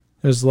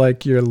It was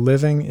like you're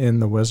living in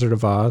The Wizard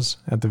of Oz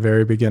at the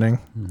very beginning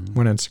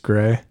when it's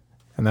gray,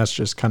 and that's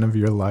just kind of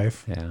your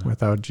life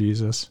without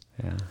Jesus.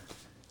 Yeah.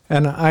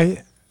 And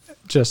I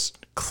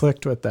just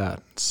clicked with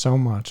that so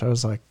much. I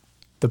was like,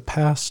 the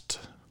past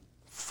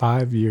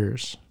 5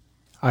 years,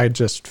 I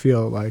just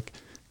feel like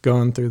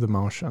going through the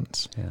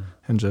motions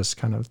and just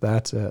kind of,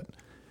 that's it.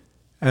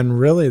 And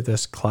really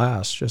this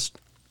class just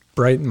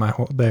brightened my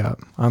whole day up.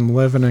 I'm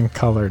living in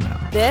color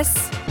now.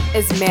 This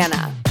is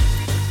Manna.